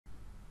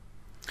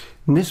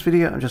In this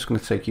video, I'm just going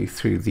to take you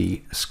through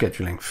the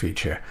scheduling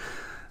feature.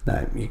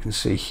 Now, you can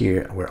see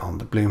here we're on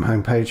the Bloom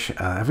homepage.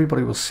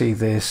 Everybody will see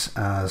this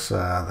as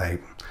they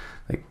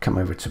come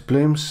over to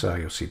Bloom. So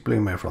you'll see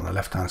Bloom over on the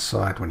left-hand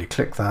side. When you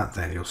click that,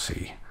 then you'll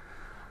see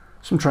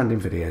some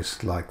trending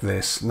videos like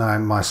this. Now,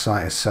 my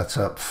site is set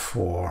up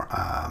for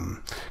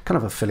kind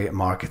of affiliate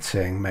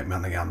marketing, make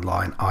money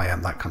online,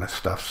 IM, that kind of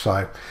stuff.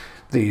 So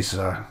these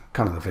are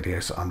kind of the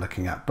videos that I'm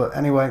looking at. But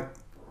anyway,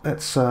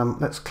 let's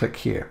click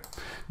here.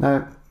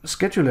 Now,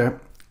 Scheduler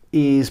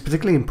is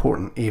particularly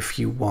important if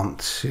you want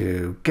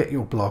to get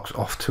your blogs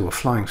off to a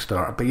flying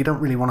start, but you don't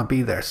really want to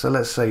be there. So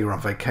let's say you're on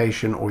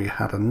vacation or you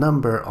had a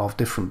number of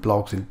different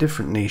blogs in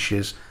different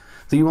niches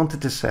that you wanted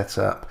to set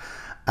up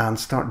and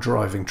start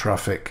driving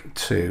traffic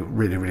to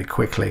really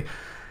quickly,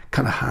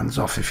 kind of hands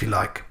off if you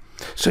like.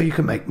 So you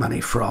can make money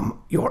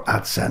from your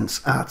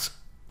AdSense ads.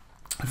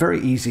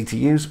 Very easy to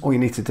use. All you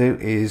need to do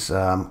is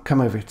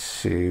come over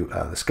to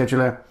the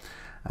scheduler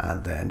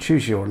and then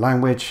choose your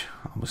language.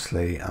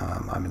 Obviously,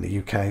 I'm in the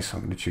UK, so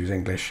I'm going to choose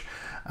English,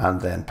 and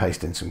then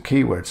paste in some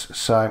keywords.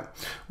 So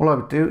all I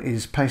would do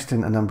is paste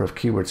in a number of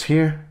keywords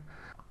here.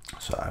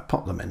 So I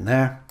pop them in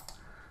there,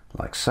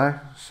 like so.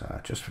 So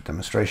just for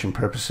demonstration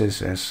purposes,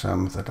 there's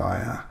some that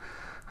I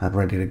had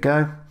ready to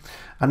go.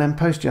 And then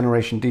post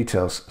generation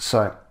details.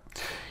 So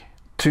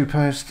to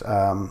post,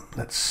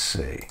 let's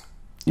see.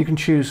 You can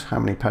choose how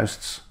many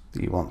posts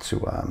that you want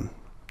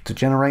to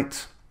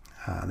generate,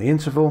 the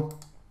interval.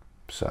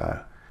 So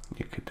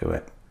you could do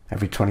it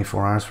every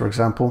 24 hours, for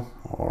example,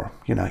 or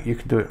you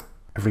could do it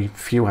every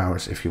few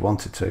hours if you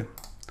wanted to,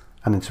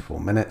 an interval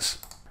minutes.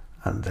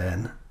 And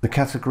then the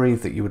category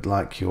that you would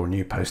like your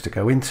new post to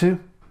go into,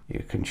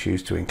 you can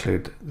choose to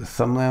include the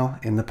thumbnail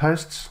in the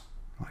posts,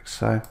 like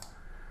so,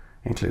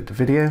 include the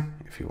video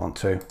if you want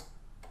to,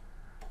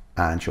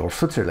 and your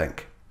footer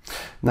link.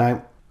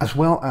 Now, as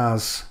well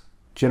as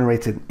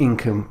generated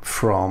income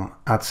from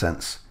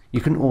AdSense, you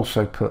can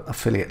also put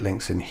affiliate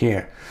links in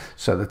here.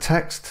 So the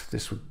text,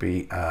 this would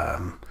be,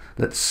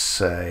 let's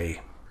say,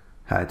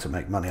 how to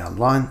make money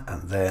online,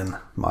 and then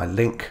my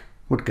link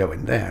would go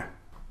in there,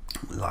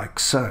 like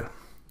so.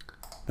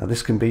 Now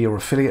this can be your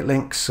affiliate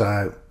link.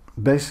 So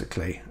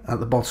basically, at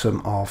the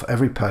bottom of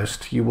every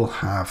post, you will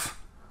have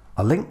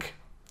a link,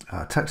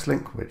 a text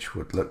link, which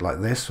would look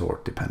like this, or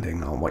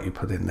depending on what you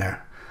put in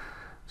there.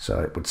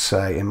 So it would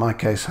say, in my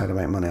case, how to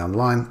make money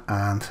online,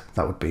 and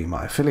that would be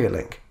my affiliate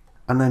link.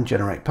 And then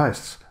generate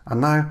posts.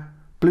 And now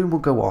Bloom will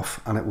go off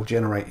and it will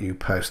generate you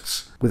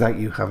posts without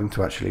you having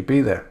to actually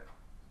be there.